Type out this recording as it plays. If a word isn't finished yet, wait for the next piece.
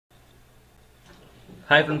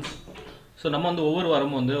Hi friends. So நம்ம வந்து ஒவ்வொரு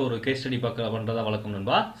வாரமும் வந்து ஒரு கேஸ் ஸ்டடி பண்றதா வழக்கம்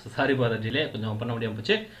நண்பா. சாரி ஃபார் தட் டிலே, கொஞ்சம் பண்ண முடியாம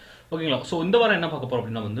போச்சு. ஓகேங்களா. சோ இந்த வாரம் என்ன பார்க்க போறோம்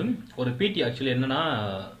அப்படின்னா வந்து ஒரு பிடி ஆக்சுவலி என்னன்னா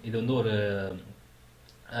இது வந்து ஒரு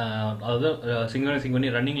அதாவது சிங்க்ரனைசிங்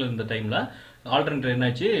பண்ணி ரன்னிங்ல இருந்த டைம்ல ஆல்டர்னேட்டர்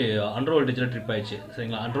என்னாச்சு, அண்டர் வோல்டேஜ்ல ட்ரிப் ஆயிடுச்சு.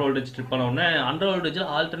 சரிங்களா. அண்டர் வோல்டேஜ் ட்ரிப் பண்ண உடனே அண்டர் வோல்டேஜ்ல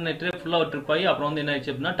ஆல்டர்னேட்டர் ஃபுல்லா ட்ரிப் ஆகி அப்புறம் வந்து என்ன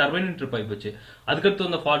ஆயிடுச்சு அப்படின்னா டர்பைன் ட்ரிப் ஆகி போச்சு. அதுக்கடுத்து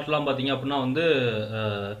அந்த ஃபால்ட் எல்லாம் பாத்தீங்க அப்படின்னா வந்து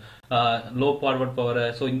லோ ஃபார்வர்ட் பவர்,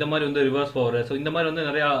 ஸோ இந்த மாதிரி வந்து ரிவர்ஸ் பவர், ஸோ இந்த மாதிரி வந்து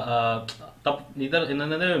நிறைய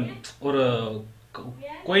என்னது ஒரு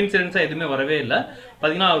கோயின்சிடென்ஸா எதுவுமே வரவே இல்லை.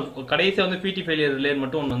 பாத்தீங்கன்னா கடைசியா வந்து பிடி ஃபெயிலியர் ரிலே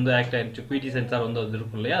மட்டும் ஒன்று வந்து ஆக்ட் ஆயிடுச்சு. பிடி சென்சார் வந்து அது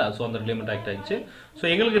இருக்கும் இல்லையா, ஸோ அந்த ரிலே மட்டும் ஆக்ட் ஆயிடுச்சு. ஸோ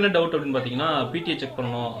எங்களுக்கு என்ன டவுட் அப்படின்னு பாத்தீங்கன்னா பிடிஐ செக்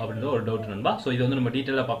பண்ணணும் அப்படின்ற ஒரு டவுட் நண்பா. ஸோ இது வந்து நம்ம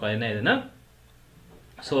டீட்டெயிலாக பார்க்கலாம் என்ன ஏதுன்னு.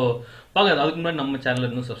 ஸோ பாங்க, அதுக்கு முன்னாடி நம்ம சேனல்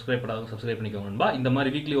இன்னும் சப்ஸ்கிரைப் பண்ணிக்கோங்க நண்பா. இந்த மாதிரி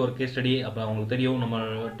வீக்லி ஒரு கேஸ் ஸ்டடி அப்புறம் உங்களுக்கு தெரியும் நம்ம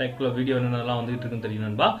டெக்ல வீடியோ என்னென்னலாம் வந்துட்டு இருக்குன்னு தெரியும்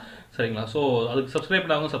நண்பா. சரிங்களா. ஸோ அதுக்கு சப்ஸ்கிரைப்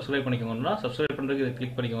பண்ணிக்கோங்க. சப்ஸ்கிரைப் பண்றதுக்கு இதை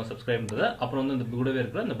கிளிக் பண்ணிக்கோங்க சப்ஸ்கிரைப்ன்றதை. அப்புறம் வந்து இந்த கூடவே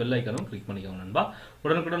இருக்கிற இந்த பெல் ஐக்கானும் கிளிக் பண்ணிக்கோங்க நண்பா.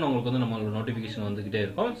 உடனுக்குடன் உங்களுக்கு வந்து நம்மளோட நோட்டிஃபிகேஷன் வந்துகிட்டே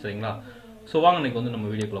இருக்கும். சரிங்களா. ஸோ வாங்க இன்னைக்கு வந்து நம்ம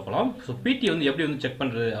வீடியோக்குள்ள போகலாம். ஸோ பிடி வந்து எப்படி வந்து செக்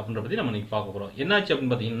பண்றது அப்படின்ற பத்தி நம்ம இன்னைக்கு பார்க்க போறோம். என்னாச்சு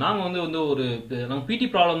அப்படின்னு பாத்தீங்கன்னா நாங்க பிடி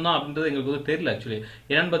ப்ராப்ளம் தான் அப்படின்றது எங்களுக்கு வந்து தெரியல ஆக்சுவலி.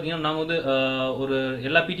 என்னன்னு பாத்தீங்கன்னா நாங்க வந்து ஒரு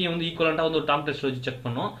எல்லா பிடியும் வந்து ஈக்குவலண்டா வந்து ஒரு டாக் டெஸ்ட் வச்சு செக்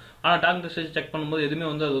பண்ணோம். ஆனா டாக் டெஸ்ட் வச்சு செக் பண்ணும்போது எதுவுமே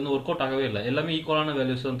வந்து அது வந்து ஒர்க் அவுட் ஆகவே இல்லை. எல்லாமே ஈக்குவலான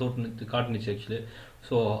வேல்யூஸ் தான் காட்டுனுச்சு ஆக்சுவலி.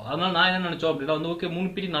 ஸோ அதனால நான் என்ன நினைச்சோம் அப்படின்னா வந்து ஓகே 3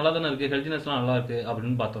 பிடி நல்லா தானே இருக்கு, ஹெல்த்தினஸ்லாம் நல்லா இருக்கு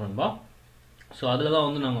அப்படின்னு பார்த்தோம் நண்பா. ஸோ அதுல தான்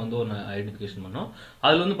வந்து நாங்க வந்து ஒரு ஐடென்டிஃபிகேஷன் பண்ணோம்.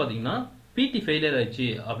 அதுல வந்து பாத்தீங்கன்னா பிடி ஃபெயிலியர் ஆயிடுச்சு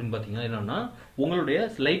அப்படின்னு பாத்தீங்கன்னா என்னன்னா உங்களுடைய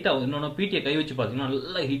ஸ்லைட்டா என்னன்னா பிடியை கை வச்சு பாத்தீங்கன்னா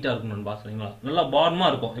நல்லா ஹீட்டா இருக்கும் நண்பா. சரிங்களா. நல்லா வார்மா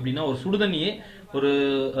இருக்கும். எப்படின்னா ஒரு சுடுதண்ணியே ஒரு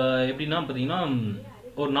எப்படின்னா பாத்தீங்கன்னா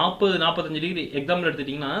ஒரு 40-45 டிகிரி எக்ஸாம்பிள்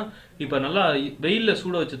எடுத்துட்டீங்கன்னா இப்ப நல்லா வெயில்ல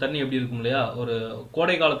சூட வச்ச தண்ணி எப்படி இருக்கும் இல்லையா, ஒரு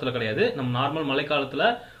கோடை காலத்துல கிடையாது, நம்ம நார்மல் மழை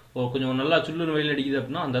காலத்துல கொஞ்சம் நல்லா சுள்ளுன்னு வெயில் அடிக்குது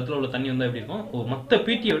அப்படின்னா அந்த இடத்துல உள்ள தண்ணி வந்து எப்படி இருக்கும், மற்ற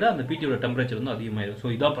பிடியை விட அந்த பிடியோட டெம்பரேச்சர் வந்து அதிகமாயிடும். ஸோ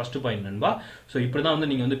இதான் ஃபர்ஸ்ட் பாயிண்ட் நண்பா. ஸோ இப்படிதான் வந்து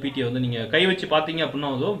நீங்க வந்து பிடியை வந்து நீங்க கை வச்சு பாத்தீங்க அப்படின்னா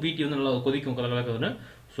பிடி வந்து நல்லா கொதிக்கும் கலகலக்குன்னு.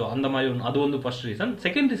 ஸோ அந்த மாதிரி அது வந்து ஃபர்ஸ்ட் ரீசன்.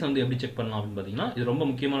 செகண்ட் ரீசன் வந்து எப்படி செக் பண்ணலாம் அப்படின்னு பாத்தீங்கன்னா இது ரொம்ப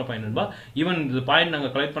முக்கியமான பாயிண்ட் நண்பா. ஈவன் இந்த பாயிண்ட்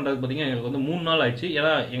நாங்க கலெக்ட் பண்றதுக்கு பாத்தீங்கன்னா எங்களுக்கு வந்து 3 நாள் ஆயிடுச்சு.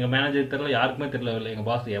 ஏன்னா எங்க மேனேஜர் தெரியல, யாருக்குமே தெரியல, இல்லை எங்க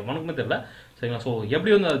பாஸ் எவனுக்குமே தெரியல. சரிங்களா. ஸோ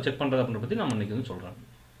எப்படி வந்து அதை செக் பண்றது அப்படின்ற பத்தி நம்ம இன்னைக்கு வந்து சொல்றேன்.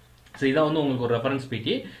 ஸோ இதான் வந்து உங்களுக்கு ஒரு ரெஃபரன்ஸ்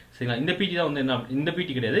பிடி. சரிங்களா. இந்த பிடி தான் வந்து என்ன, இந்த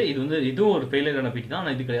பிடி கிடையாது, இது வந்து இதுவும் ஒரு ஃபெயிலியரான பிடி தான்.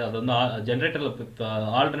 ஆனால் இது கிடையாது, அது வந்து ஜென்ரேட்டர்ல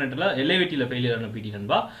ஆல்டர்னேட்டர்ல எல்ஏவிடியில் ஃபெயிலியரான பிடி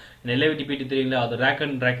நண்பா. எல்ஏவிடி பிடி தெரியல, அது ரேக்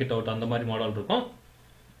அண்ட் ராக்கெட் அவுட் அந்த மாதிரி மாடல் இருக்கும்.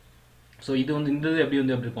 ஸோ இது வந்து இந்த எப்படி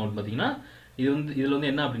வந்து எப்படி இருக்கும் அப்படின்னு பாத்தீங்கன்னா இது வந்து இதுல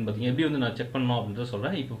வந்து என்ன அப்படின்னு பாத்தீங்கன்னா எப்படி வந்து நான் செக் பண்ணணும் அப்படின்றத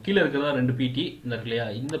சொல்றேன். இப்போ கீழே இருக்கிறதா 2 பிடி இந்த இருக்கு இல்லையா,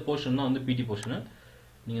 இந்த போர்ஷன் தான் வந்து பிடி போர்ஷன்.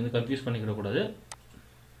 நீங்க வந்து கன்ஃபியூஸ் பண்ணிக்கிட கூடாது.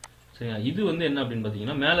 சரிங்களா. இது வந்து என்ன அப்படின்னு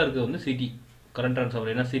பாத்தீங்கன்னா மேல இருக்கிறது வந்து சிடி கரண்ட்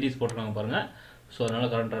டிரான்ஸ்ஃபார்மர், ஏன்னா சீரிஸ் போட்டுருக்காங்க பாருங்க. ஸோ அதனால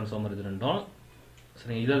கரண்ட் டிரான்ஸ்ஃபார்மர் இது ரெண்டும்.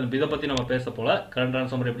 சரிங்க. இதை பத்தி நம்ம பேச போல, கரண்ட்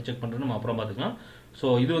டிரான்ஸ்ஃபார்மர் எப்படி செக் பண்றது நம்ம அப்புறம் பாத்துக்கலாம். ஸோ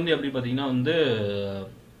இது வந்து எப்படி பாத்தீங்கன்னா வந்து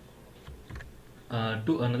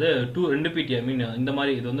 2 பிடி, ஐ மீன் இந்த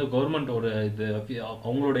மாதிரி இது வந்து கவர்மெண்டோட இது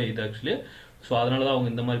அவங்களுடைய இது ஆக்சுவலி. ஸோ அதனாலதான்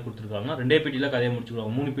அவங்க இந்த மாதிரி கொடுத்துருக்காங்க. 2 பிடில கதையை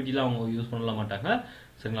முடிச்சுக்குவாங்க, 3 பிடில அவங்க யூஸ் பண்ணல மாட்டாங்க.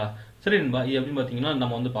 சரிங்களா. சரி நண்பா, இது எப்படி பாத்தீங்கன்னா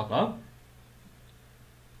நம்ம வந்து பார்க்கலாம்.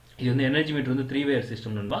 இது வந்து எனர்ஜி மீட்டர் வந்து 3 வயர்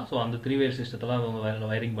சிஸ்டம் நண்பா. ஸோ அந்த 3 வயர் சிஸ்டத்தில் அவங்க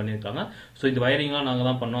வயரிங் பண்ணியிருக்காங்க. ஸோ இது வயரிங்லாம் நாங்கள்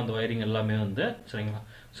தான் பண்ணோம், அந்த வயரிங் எல்லாமே வந்து. சரிங்களா.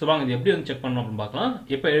 ஸோ வாங்க இது எப்படி வந்து செக் பண்ணோம் அப்படின்னு பார்க்கலாம்.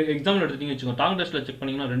 இப்போ எக்ஸாம்பிள் எடுத்துட்டீங்கன்னு வச்சுக்கோங்க, டாக் டெஸ்ட்ல செக்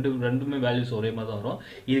பண்ணீங்கன்னா ரெண்டுமே வேல்யூஸ் ஒரே மாதிரி தான் வரும்.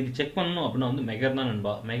 இதுக்கு செக் பண்ணணும் அப்படின்னா வந்து மெகர் தான்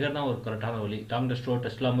நண்பா. மெகர் தான் ஒரு கரெக்டான வழி. டாக்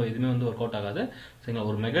டெஸ்ட் எல்லாம் எதுவுமே வந்து ஒர்க் அவுட் ஆகாது. சரிங்களா.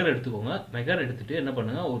 ஒரு மெகர் எடுத்துக்கோங்க. மெகர் எடுத்துட்டு என்ன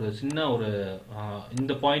பண்ணுங்க, ஒரு சின்ன ஒரு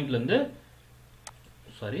இந்த பாயிண்ட்ல இருந்து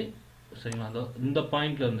சரிங்களா, இந்த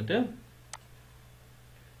பாயிண்ட்ல இருந்துட்டு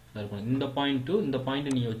இந்த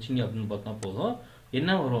பாயிண்ட் நீங்க வச்சீங்க அப்படின்னு பார்த்தா போதும். என்ன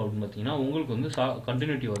வரும் அப்படின்னு பாத்தீங்கன்னா உங்களுக்கு வந்து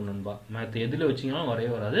கண்டினியூட்டி வரும் நண்பா. மற்ற எதுல வச்சீங்கன்னா வரவே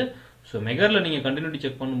வராது. ஸோ மெகர்ல நீங்க கண்டினியூட்டி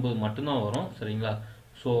செக் பண்ணும்போது மட்டும்தான் வரும். சரிங்களா.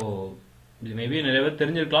 ஸோ இது மேபி நிறைய பேர்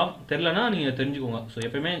தெரிஞ்சிருக்கலாம், தெரியலனா நீங்க தெரிஞ்சுக்கோங்க. ஸோ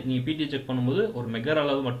எப்பயுமே நீங்க பிடி செக் பண்ணும்போது ஒரு மெகர்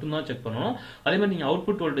அளவு மட்டும்தான் செக் பண்ணணும். அதே மாதிரி நீங்க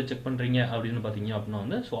அவுட்புட் வோல்டேஜ் செக் பண்றீங்க அப்படின்னு பாத்தீங்க அப்படின்னா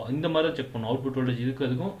வந்து ஸோ இந்த மாதிரி செக் பண்ணணும். அவுட்புட் வோல்டேஜ்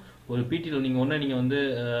இதுக்கும் ஒரு பிடியில் நீங்க வந்து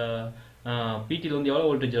பிடியில் வந்து எவ்வளவு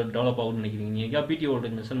வோல்டேஜ் டெவலப் ஆகும்னு நினைக்கிறீங்க, நீங்க பிடி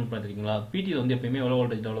வோல்டேஜ் மெஷர் பண்ணிருக்கீங்களா? பிடியில் வந்து எப்பயுமே எவ்வளவு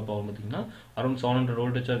வோல்டேஜ் டெவலப் ஆகும் பாத்தீங்கன்னா அரௌண்ட் 700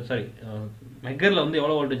 வோல்டேஜ். சாரி, மெகர்ல வந்து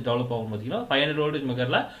எவ்வளவு வோல்டேஜ் டெவலப் ஆகும் பாத்தீங்கன்னா 500 வோல்டேஜ்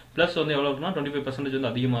மெகர்ல பிளஸ் வந்து எவ்வளவு இருக்குன்னா 25%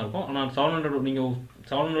 வந்து அதிகமா இருக்கும். ஆனா 700 நீங்க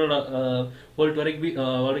 700 வோல்ட்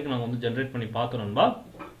வரைக்கும் நாங்க வந்து ஜென்ரேட் பண்ணி பார்த்தோம் நண்பா.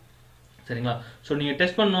 சரிங்களா. ஸோ நீங்க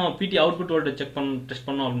டெஸ்ட் பண்ணோம் பிடி அவுட்புட் வோல்டேஜ் டெஸ்ட்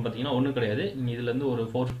பண்ணோம் அப்படின்னு பாத்தீங்கன்னா ஒன்றும் கிடையாது. நீங்க இதுல இருந்து ஒரு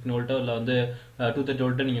 415 வோல்ட்டோ இல்லை வந்து 230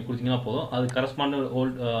 வோல்ட்டோ நீங்க கொடுத்தீங்கன்னா போதும். அது கரஸ்பாண்ட்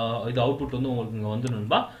இது அவுட்புட் வந்து உங்களுக்கு இங்க வந்து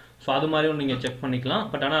நண்பா. ஸோ அது மாதிரி நீங்க செக் பண்ணிக்கலாம்.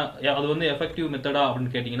 பட் ஆனா அது வந்து எஃபெக்டிவ் மெத்தடா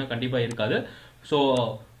அப்படின்னு கேட்டீங்கன்னா கண்டிப்பா இருக்காது. ஸோ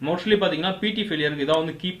மோஸ்ட்லி பாத்தீங்கன்னா பிடி ஃபெயிலியருக்கு இதான்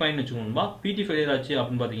வந்து கீ பாயிண்ட் வச்சுக்கோங்கப்பா. பிடி ஃபெயிலியர் ஆச்சு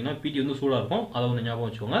அப்படின்னு பாத்தீங்கன்னா பிடி வந்து சூடா இருக்கும், அதை வந்து ஞாபகம்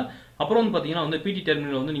வச்சுக்கோங்க. அப்புறம் வந்து பார்த்தீங்கன்னா வந்து பிடி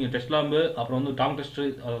டெர்மினல் வந்து நீங்கள் டெஸ்ட் லேம்பு அப்புறம் வந்து டாங் டெஸ்ட்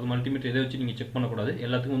அதாவது மல்டிமீட்டர் இதை வச்சு நீங்கள் செக் பண்ணக்கூடாது.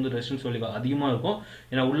 எல்லாத்துக்கும் வந்து ரெசிஸ்டன்ஸ் வேல்யூ அதிகமாக இருக்கும்.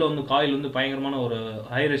 ஏன்னா உள்ள வந்து காயில் வந்து பயங்கரமான ஒரு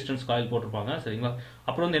ஹை ரெசிஸ்டன்ஸ் காயில் போட்டிருப்பாங்க சரிங்களா.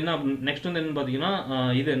 அப்புறம் வந்து என்ன நெக்ஸ்ட் வந்து என்னன்னு பார்த்தீங்கன்னா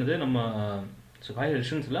இது என்னது நம்ம ஹை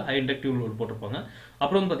ரெசிஸ்டன்ஸில் ஹை இண்டக்டிவ் லோட் போட்டிருப்பாங்க.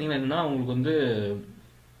 அப்புறம் வந்து பார்த்தீங்கன்னா என்னன்னா உங்களுக்கு வந்து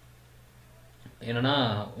என்னன்னா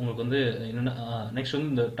உங்களுக்கு வந்து என்னன்னா நெக்ஸ்ட்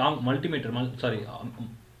வந்து இந்த டாங் மல்டிமீட்டர் சாரி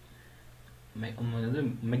இது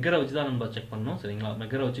மெக்கரை வச்சு தான் நம்ம செக் பண்ணணும் சரிங்களா.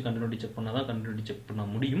 மெக்கரை வச்சு கண்டினியூட்டி செக் பண்ணால் தான் கண்டினியூட்டி செக் பண்ண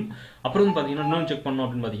முடியும். அப்புறம் வந்து பார்த்தீங்கன்னா இன்னொன்று செக் பண்ணணும்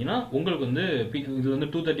அப்படின்னு பார்த்தீங்கன்னா உங்களுக்கு வந்து இது வந்து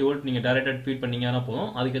 230 வோல்ட் நீங்கள் டைரக்டாக ஃபீட் பண்ணீங்கன்னா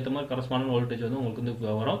போதும். அதுக்கேற்ற மாதிரி கரஸ்பாண்டன்ட் வோல்டேஜ் வந்து உங்களுக்கு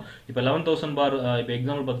வந்து வரும். இப்போ 11,000 பார் இப்போ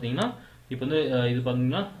எக்ஸாம்பிள் பார்த்தீங்கன்னா இப்போ வந்து இது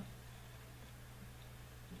பார்த்தீங்கன்னா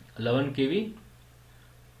 11 kV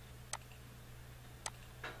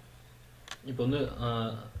இப்போ வந்து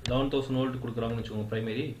 11,000 வோல்ட் கொடுக்குறாங்கன்னு வச்சுக்கோங்க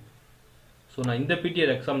பிரைமரி. ஸோ நான் இந்த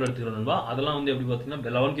பிடிஆர் எக்ஸாம்பிள் எடுத்துக்கிறேன்பா. அதெல்லாம் வந்து எப்படி பார்த்தீங்கன்னா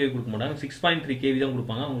 11 kV கொடுக்க மாட்டாங்க, 6.3 kV தான்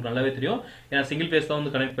கொடுப்பாங்க. உங்களுக்கு நல்லாவே தெரியும். ஏன்னா சிங்கிள் பேஸ் தான்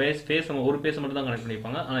வந்து கனெக்ட் பேஸ் ஒரு பேஸ் மட்டும் தான் கனெக்ட்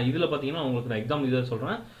பண்ணியிருப்பாங்க. ஆனால் இதில் பார்த்தீங்கன்னா உங்களுக்கு நான் எக்ஸாம்பிள் இதை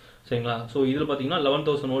சொல்கிறேன் சரிங்களா. ஸோ இதில் பார்த்தீங்கன்னா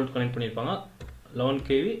 11,000 வோல்ட் கனெக்ட் பண்ணியிருப்பாங்க. 11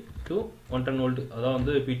 kV to 110 வோல்ட் அதான்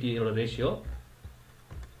வந்து பிடியோட ரேஷியோ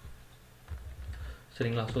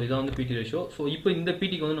சரிங்களா. ஸோ இதான் வந்து பிடி ரேஷியோ. ஸோ இப்போ இந்த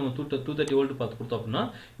பிடிக்கு வந்து நம்ம 230 வோல்ட் பார்த்து கொடுத்தோம் அப்படின்னா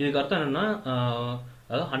இதுக்கு அர்த்தம் என்னன்னா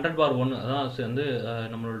அதாவது 100/1 அதான் வந்து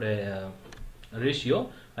நம்மளுடைய ரேஷியோ.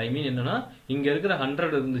 ஐ மீன் என்னன்னா இங்க இருக்கிற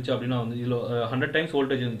 100 இருந்துச்சு அப்படின்னா வந்து இதுல 100 டைம்ஸ்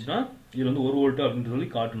வோல்டேஜ் இருந்துச்சுன்னா இதுல வந்து 1 வோல்ட் அப்படின்னு சொல்லி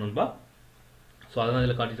காட்டணும்பா. ஸோ அதான்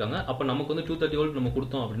இதில் காட்டிட்டாங்க. அப்போ நமக்கு வந்து 230 வோல்ட் நம்ம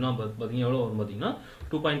கொடுத்தோம் அப்படின்னா பார்த்தீங்கன்னா எவ்வளோ வரும் பார்த்தீங்கன்னா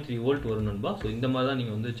 2.3 வோல்ட் வரணும்பா. ஸோ இந்த மாதிரி தான்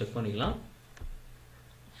நீங்கள் வந்து செக் பண்ணிக்கலாம்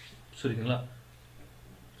சரிங்களா.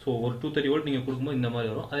 ஸோ ஒரு 230 வோல்ட் நீங்கள் கொடுக்கும்போது இந்த மாதிரி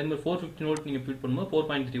வரும். அதே மாதிரி 415 வோல்ட் நீங்கள் ஃபீட் பண்ணும்போது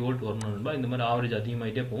 4.3 வோல்ட் வரணும்பா. இந்த மாதிரி ஆவரேஜ்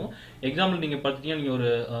அதிகமாகிட்டே போகும். எக்ஸாம்பிள் நீங்கள் பார்த்தீங்கன்னா நீங்கள் ஒரு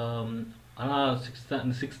ஆனால்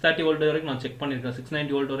 630 வோல்ட் வரைக்கும் நான் செக் பண்ணியிருக்கேன்,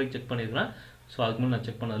 690 வோல்ட் வரைக்கும் செக் பண்ணியிருக்கேன். ஸோ அதுக்கு முன்னாடி நான்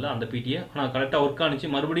செக் பண்ணதில்ல அந்த பிடியை. ஆனால் கரெக்டாக ஒர்க் ஆனிச்சு.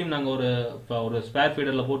 மறுபடியும் நாங்கள் ஒரு ஸ்பேர்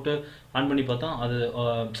ஃபீடரில் போட்டு ஆன் பண்ணி பார்த்தோம். அது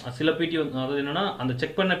சில பிடி அதாவது என்னன்னா அந்த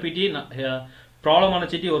செக் பண்ண பிடி ப்ராப்ளமான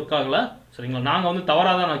சிட்டி ஒர்க் ஆகல சரிங்களா. நாங்கள் வந்து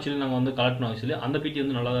தவறாக தான் ஆக்சுவலி நாங்கள் வந்து கலெக்ட் பண்ணோம். ஆக்சுவலி அந்த பிடி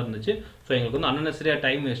வந்து நல்லா தான் இருந்துச்சு. ஸோ எங்களுக்கு வந்து அன்னெசரியாக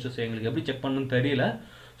டைம் வேஸ்ட்டு. ஸோ எங்களுக்கு எப்படி செக் பண்ணணும்னு தெரியல.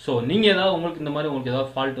 ஸோ நீங்கள் ஏதாவது உங்களுக்கு இந்த மாதிரி உங்களுக்கு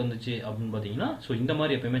ஏதாவது ஃபால்ட் வந்துச்சு அப்படின்னு பார்த்தீங்கன்னா ஸோ இந்த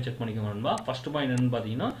மாதிரி எப்பயுமே செக் பண்ணிக்கோங்க. ஃபர்ஸ்ட் பாயிண்ட் என்னன்னு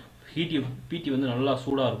பார்த்தீங்கன்னா பிடி வந்து நல்லா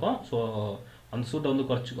சூடாக இருக்கும். ஸோ அந்த சூட்டை வந்து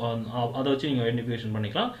குறைச்சி அதை வச்சு நீங்கள் ஐடென்டிஃபிகேஷன்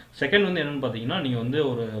பண்ணிக்கலாம். செகண்ட் வந்து என்னென்னு பார்த்தீங்கன்னா நீங்கள் வந்து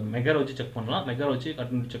ஒரு மெகரை வச்சு செக் பண்ணலாம், மெகரை வச்சு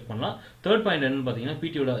கண்டினியூ செக் பண்ணலாம். தேர்ட் பாயிண்ட் என்னென்னு பார்த்தீங்கன்னா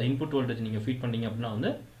பிடியோட இன்புட் வோல்டேஜ் நீங்கள் ஃபீட் பண்ணீங்க அப்படின்னா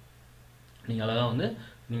வந்து நீங்கள் அழகாக வந்து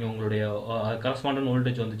நீங்கள் உங்களுடைய கரஸ்பாண்டன்ட்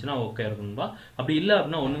வோல்டேஜ் வந்துச்சுன்னா ஓகே இருக்கும்பா. அப்படி இல்லை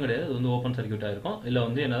அப்படின்னா ஒன்றும் கிடையாது, அது வந்து ஓப்பன் சர்க்யூட் ஆகிருக்கும், இல்லை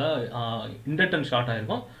வந்து என்னதான் இண்டக்டன்ஸ் ஷார்ட்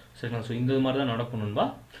ஆகிருக்கும் சரிங்களா. ஸோ இந்த மாதிரி தான் நடக்கணும்பா.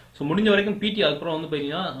 ஸோ முடிஞ்ச வரைக்கும் பிடி அதுக்கப்புறம் வந்து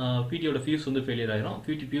பார்த்தீங்கன்னா பிடியோட ஃபியூஸ் வந்து ஃபெயிலியர் ஆகிரும்.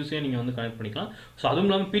 பிடி ஃபியூஸே நீங்கள் வந்து கனெக்ட் பண்ணிக்கலாம். ஸோ அதுவும்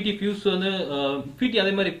இல்லாமல் பிடி ஃபியூஸ் வந்து பிடி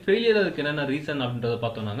அதே மாதிரி ஃபெயிலியர் அதுக்கு என்னென்ன ரீசன் அப்படின்றத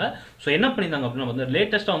பார்த்தோம் நாங்கள். ஸோ என்ன பண்ணியிருந்தாங்க அப்படின்னா வந்து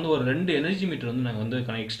லேட்டஸ்ட்டாக வந்து ஒரு 2 எனர்ஜி மீட்டர் வந்து நாங்கள்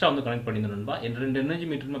வந்து எக்ஸ்ட்ரா வந்து கனெக்ட் பண்ணியிருந்தோம்பா. 2 எனர்ஜி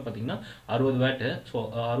மீட்டர்னு பார்த்தீங்கன்னா 60 வாட்டு. ஸோ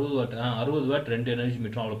 60 வாட் 2 எனர்ஜி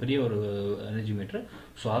மீட்டர் அவ்வளோ பெரிய ஒரு எனர்ஜி மீட்டர்.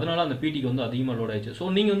 ஸோ அதனால அந்த பிடிக்கு வந்து அதிகமாக லோட் ஆயிடுச்சு. ஸோ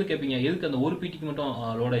நீங்கள் வந்து கேட்பீங்க எதுக்கு அந்த ஒரு பிடிக்கு மட்டும்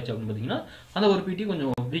லோட் ஆயிடுச்சு அப்படின்னு பார்த்தீங்கன்னா அந்த ஒரு பிடி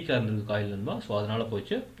கொஞ்சம் வீக்காக இருந்திருக்கு காயில் நண்பா. ஸோ அதனால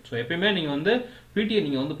போயிடுச்சு. ஸோ எப்பயுமே நீங்கள் வந்து பிடியை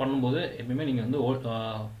நீங்கள் வந்து பண்ணும்போது எப்பயுமே நீங்கள் வந்து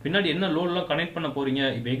பின்னாடி என்ன லோடெலாம் கனெக்ட் பண்ண போறீங்க.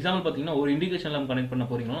 இப்போ எக்ஸாம்பிள் பார்த்தீங்கன்னா ஒரு இண்டிகேஷன் லேம்ப் கனெக்ட் பண்ண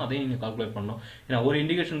போறீங்களோ அதையும் நீங்கள் கால்குலேட் பண்ணணும். ஏன்னா ஒரு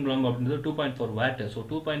இண்டிகேஷன் லேம்ப் அப்படின்றது 2.4 வாட். ஸோ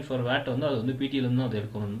 2.4 வாட் வந்து அது வந்து பிடியிலேருந்து அது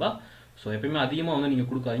எடுக்கணும்பா. ஸோ எப்பயுமே அதிகமாக வந்து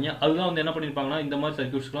நீங்கள் கொடுக்காதீங்க. அதுதான் வந்து என்ன பண்ணியிருப்பாங்கன்னா இந்த மாதிரி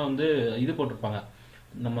சர்க்யூட்ஸ்லாம் வந்து இது போட்டிருப்பாங்க,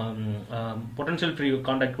 நம்ம பொட்டன்ஷியல் ஃப்ரீ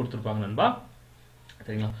கான்டாக்ட் கொடுத்துருப்பாங்க நண்பா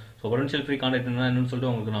சரிங்களா. ஸோ பொட்டன்ஷியல் ஃப்ரீ கான்டாக்ட் என்னன்னு சொல்லிட்டு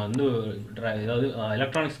உங்களுக்கு நான் வந்து ஏதாவது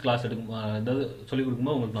எலக்ட்ரானிக்ஸ் கிளாஸ் ஏதாவது சொல்லிக்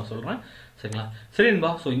கொடுக்கும்போது உங்களுக்கு நான் சொல்கிறேன் சரிங்களா. சரின்பா.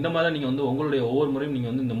 ஸோ இந்த மாதிரி தான் நீங்கள் வந்து உங்களுடைய ஒவ்வொரு முறையும்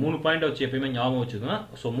நீங்கள் வந்து இந்த 3 பாயிண்டை வச்சு எப்பயுமே ஞாபகம் வச்சுக்கோங்க.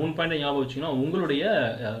 ஸோ 3 பாயிண்டை ஞாபகம் வச்சிங்கன்னா உங்களுடைய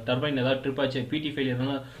டர்பைன் ஏதாவது ட்ரிப் ஆச்சு, பிடி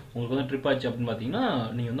ஃபெயிலியர்னா உங்களுக்கு வந்து ட்ரிப் ஆச்சு அப்படின்னு பார்த்தீங்கன்னா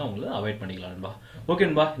நீங்கள் வந்து அவங்கள அவாய்ட் பண்ணிக்கலாம்பா.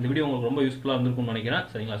 ஓகேன்பா. இந்த வீடியோ உங்களுக்கு ரொம்ப யூஸ்ஃபுல்லாக இருந்திருக்கும்னு நினைக்கிறேன்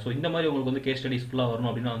சரிங்களா. ஸோ இந்த மாதிரி உங்களுக்கு வந்து கேஸ் ஸ்டடிஸ் ஃபுல்லாக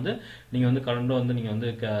வரணும் அப்படின்னா வந்து நீங்கள் வந்து கரண்டாக வந்து நீங்கள்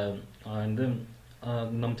வந்து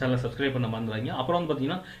நம்ம சேனலை சப்ஸ்கிரைப் பண்ண மறந்துடாதீங்க. அப்புறம் வந்து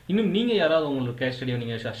பார்த்தீங்கன்னா இன்னும் நீங்கள் யாராவது உங்களுக்கு கேஸ் ஸ்டடியை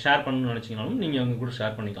நீங்கள் ஷேர் பண்ணணும்னு நினச்சிங்கனாலும் நீங்கள் அவங்க கூட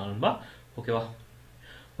ஷேர் பண்ணிக்கலாம்பா. ஓகேவா.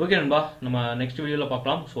 ஓகே நண்பா, நம்ம நெக்ஸ்ட் வீடியோவில்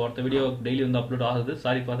பார்க்கலாம். ஸோ அடுத்த வீடியோ டெய்லி வந்து அப்லோட் ஆகுது.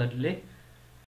 Sorry for that delay.